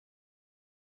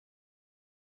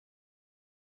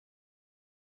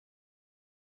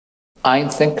I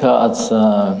think as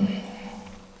a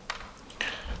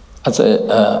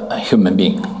human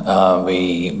being,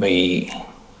 we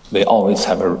always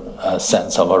have a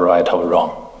sense of a right or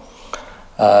wrong,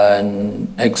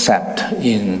 except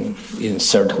in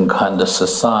certain kind of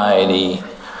society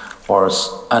or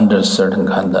under certain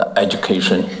kind of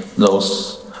education.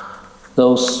 Those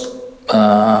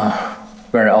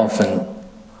very often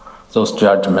those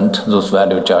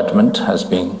value judgment has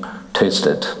been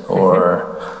twisted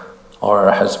or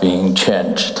has been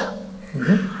changed.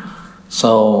 Mm-hmm.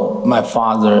 So my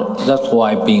father, that's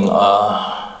why being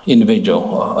an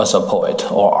individual as a poet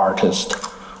or artist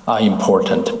are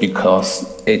important, because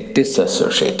it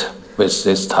disassociate with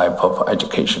this type of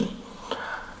education.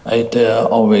 It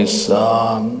always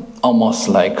almost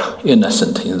like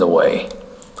innocent in the way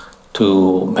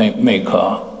to make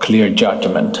a clear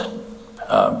judgment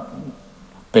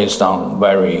based on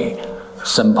very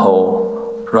simple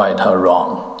right or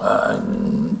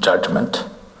wrong judgment.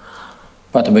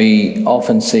 But we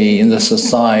often see in the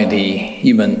society,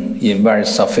 even in very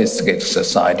sophisticated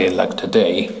society like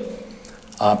today,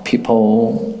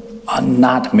 people are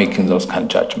not making those kind of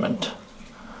judgment,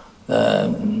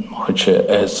 which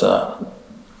is,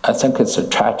 I think it's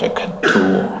tragic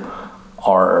to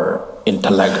our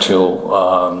intellectual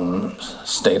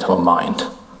state of mind,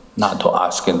 not to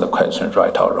asking the question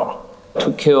right or wrong.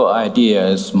 To kill idea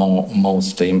is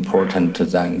most important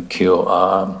than kill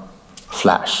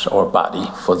flesh or body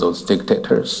for those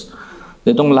dictators.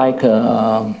 They don't like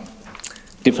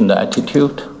different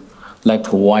attitude, like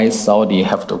why Saudi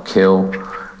have to kill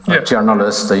a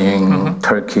journalist in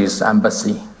Turkey's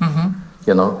embassy.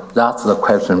 You know, that's the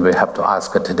question we have to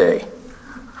ask today.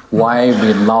 Why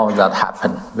we allow that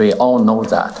happen? We all know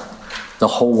that. The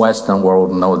whole Western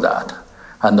world know that.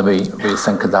 And we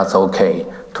think that's okay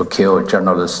to kill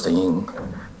journalists in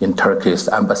Turkey's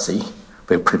embassy.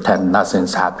 We pretend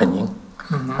nothing's happening.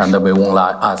 And we won't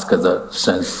ask the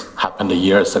things happened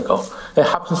years ago. It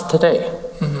happens today.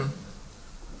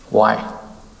 Why?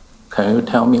 Can you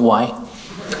tell me why?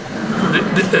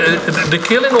 The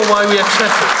killing, or why we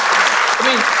accept it? I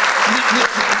mean,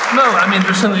 no. I mean,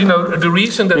 the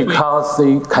reason that because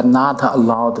they cannot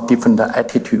allow the different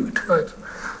attitude. Right.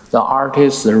 The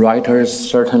artists, the writers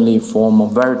certainly form a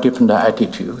very different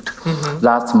attitude.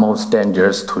 That's most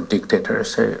dangerous to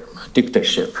dictatorship.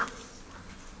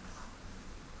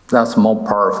 That's more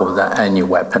powerful than any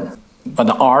weapon. But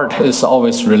art is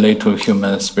always related to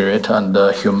human spirit and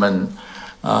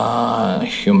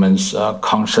human's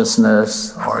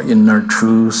consciousness or inner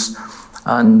truth,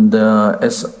 and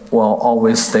it will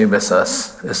always stay with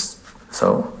us.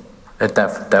 So it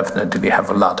definitely have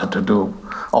a lot to do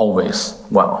always.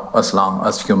 Well, as long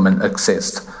as human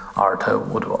exists, art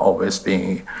would always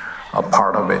be a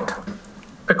part of it.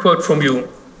 A quote from you.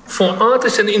 For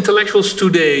artists and intellectuals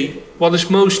today, what is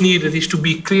most needed is to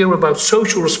be clear about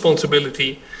social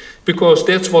responsibility, because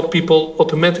that's what people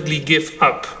automatically give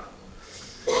up.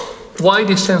 Why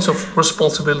this sense of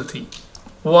responsibility?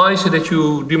 Why is it that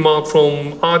you demand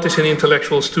from artists and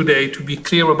intellectuals today to be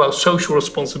clear about social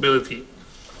responsibility?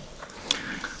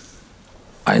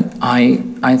 I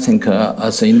think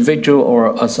as an individual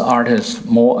or as an artist,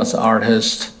 more as an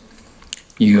artist,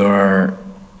 your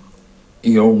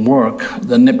work,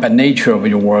 by nature of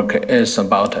your work, is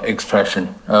about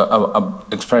expression,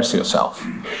 express yourself,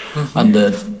 and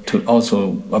to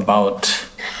also about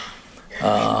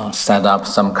set up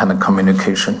some kind of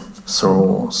communication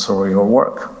through your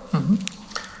work.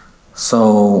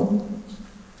 So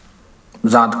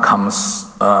that comes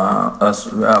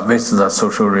with the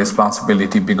social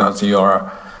responsibility, because you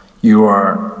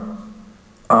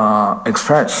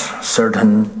express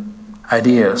certain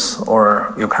ideas,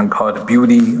 or you can call it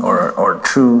beauty or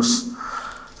truth,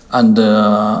 and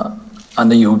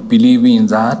you believe in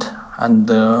that,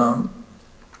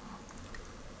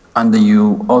 and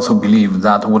you also believe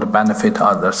that would benefit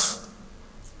others.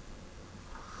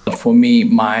 For me,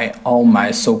 all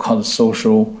my so-called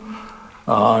social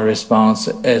response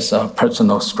is a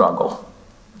personal struggle.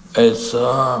 It's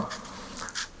a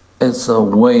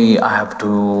way I have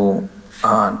to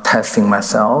testing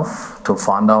myself to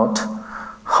find out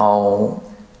how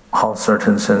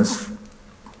certain things,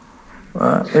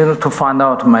 to find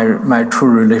out my true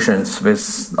relations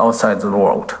with outside the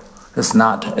world. It's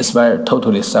very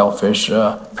totally selfish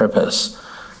purpose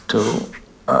to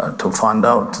find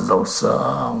out those.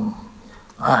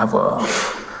 I have a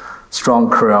strong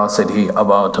curiosity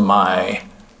about who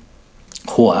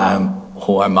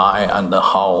am I, and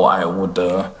how I would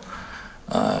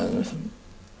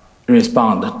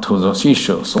respond to those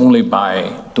issues. Only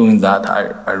by doing that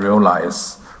I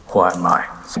realize who am I.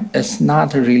 It's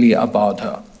not really about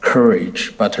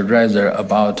courage, but rather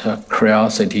about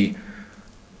curiosity,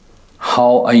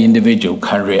 how an individual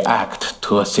can react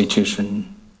to a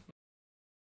situation